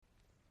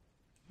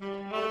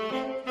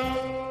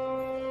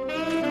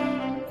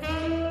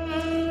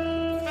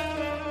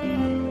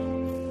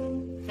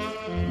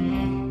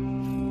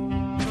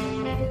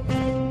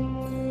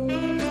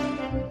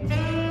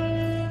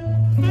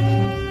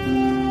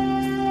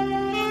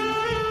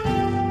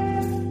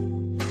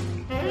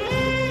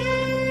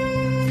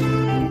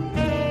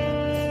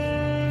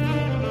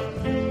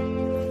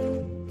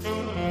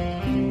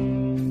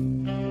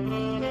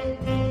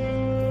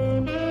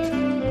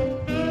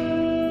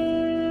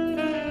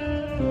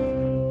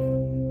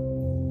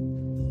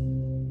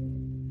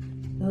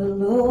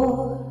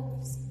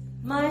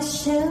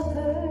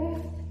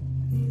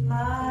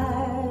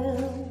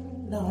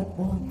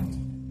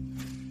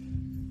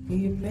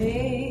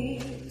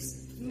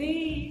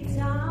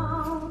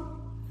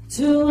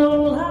to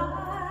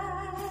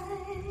lie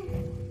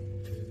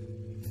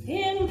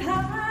in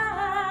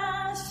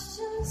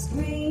pastures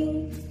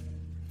green.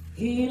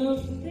 He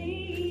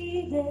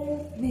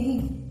leadeth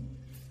me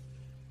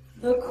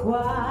the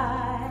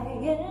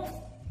quiet,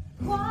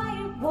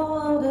 quiet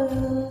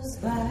waters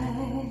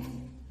by.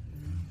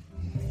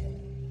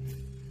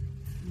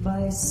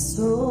 My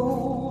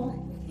soul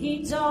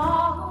he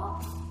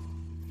doth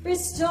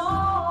restore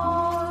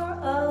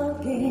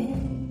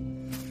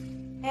again,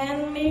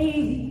 and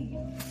me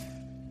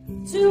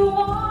to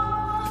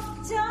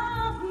walk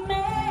doth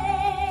make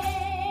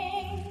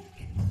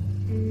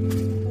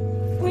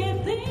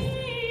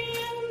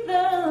within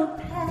the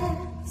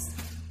paths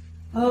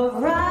of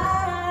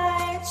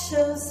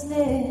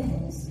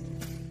righteousness,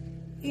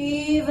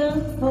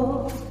 even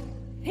for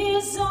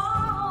his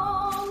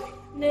own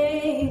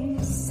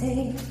name's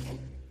sake.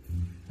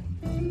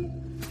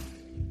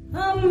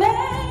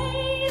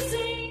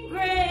 Amazing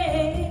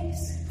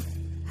grace,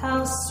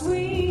 how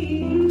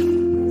sweet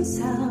the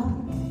sound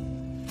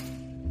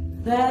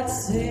that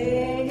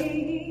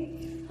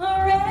saved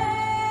a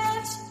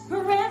wretch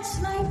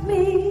like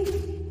me.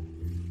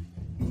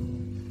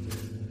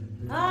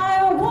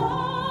 I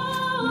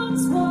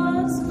once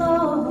was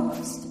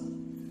lost,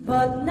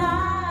 but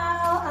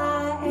now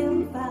I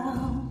am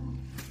found.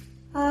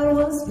 I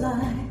was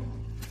blind,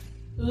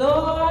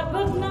 Lord,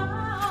 but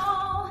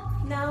now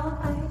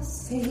I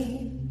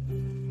see.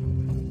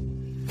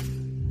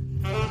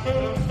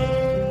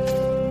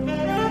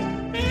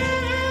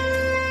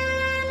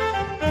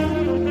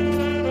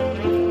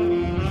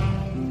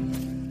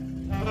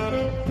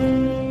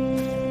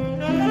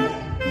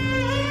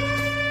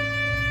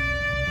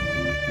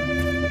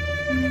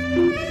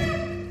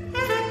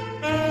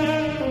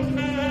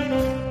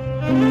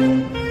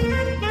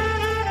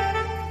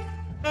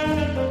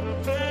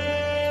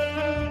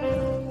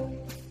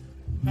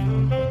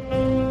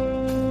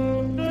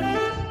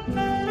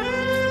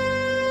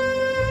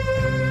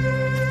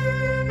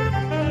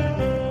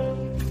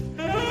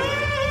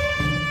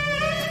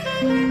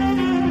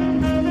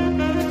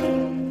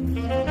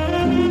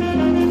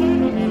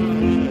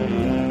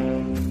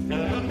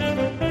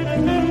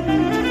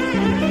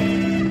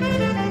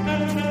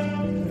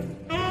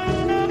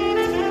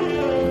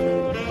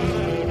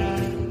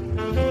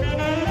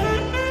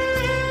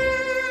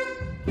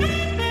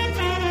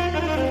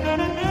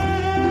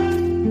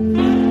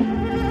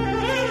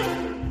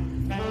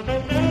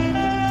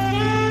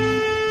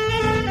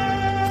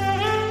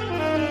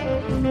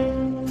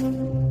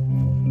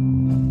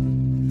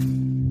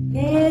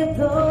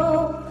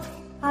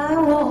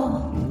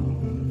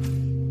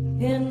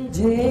 In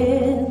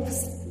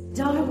death's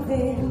dark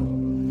vale,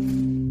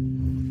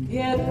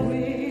 yet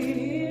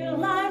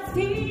will I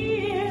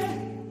fear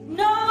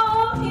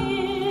no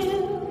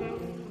ill,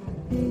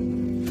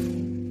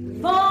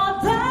 for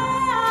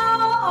thou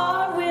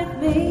art with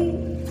me,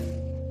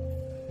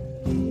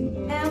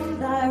 and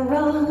thy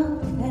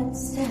rod and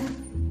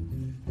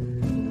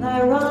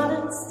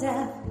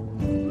staff,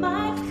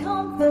 my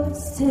comfort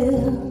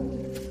still.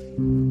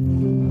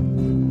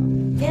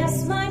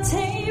 Yes, my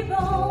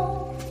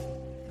table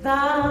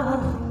thou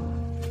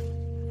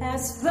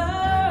hast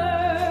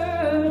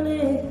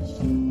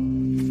furnished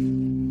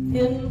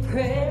in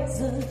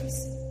presence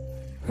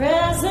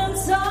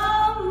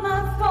of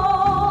my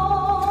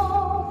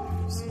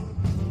foes.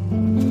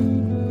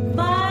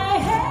 My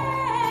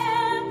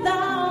head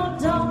thou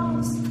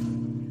dost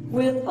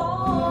with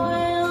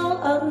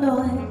oil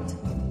anoint,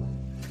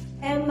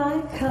 and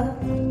my cup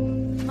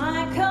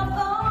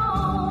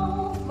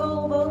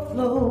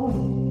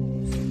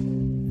overflows.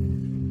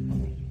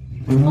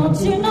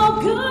 Won't you know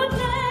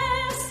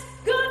goodness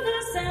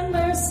and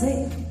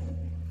mercy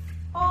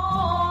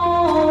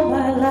all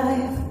my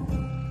life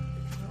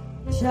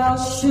shall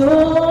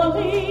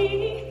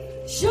surely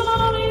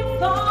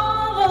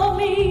follow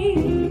me,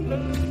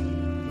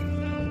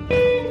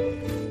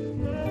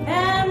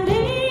 and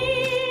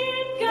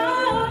in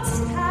God's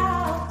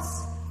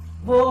house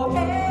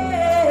forevermore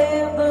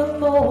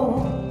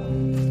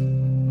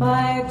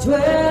my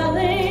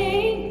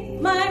dwelling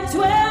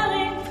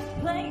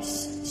place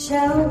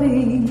shall be.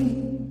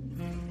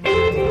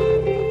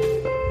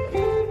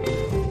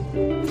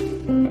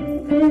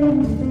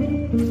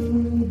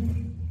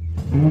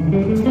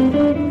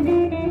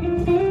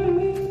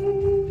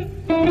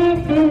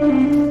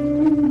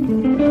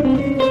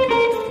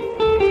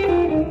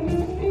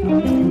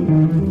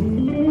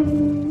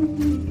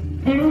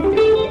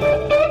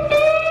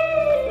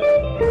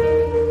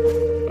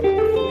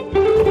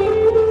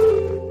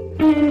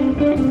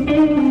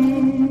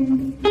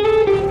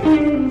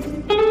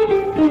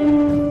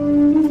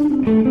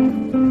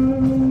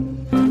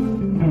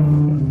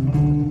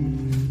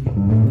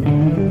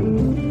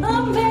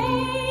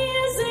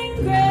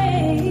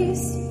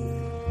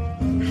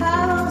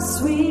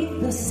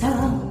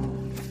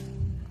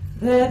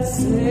 That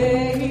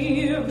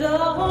saved a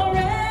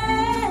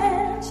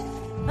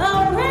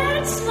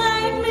wretch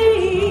like me.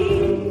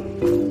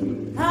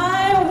 I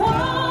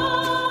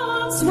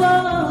once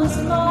was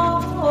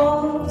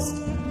lost,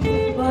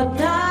 but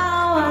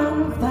now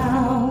I'm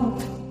found.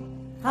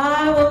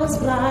 was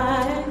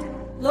blind,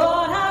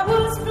 Lord, I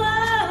was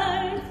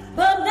blind,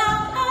 but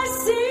now I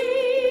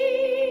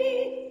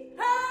see.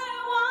 I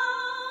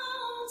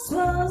once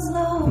was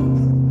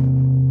lost,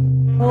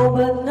 oh,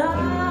 but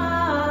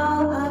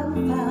now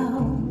I'm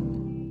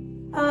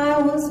found.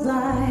 I was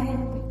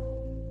blind,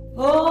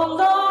 oh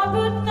Lord,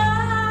 but now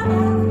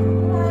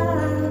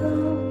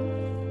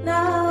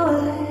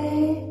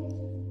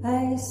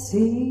I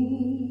see.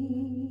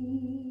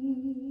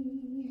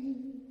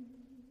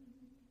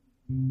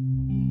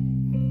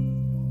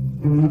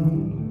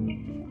 Mm-hmm.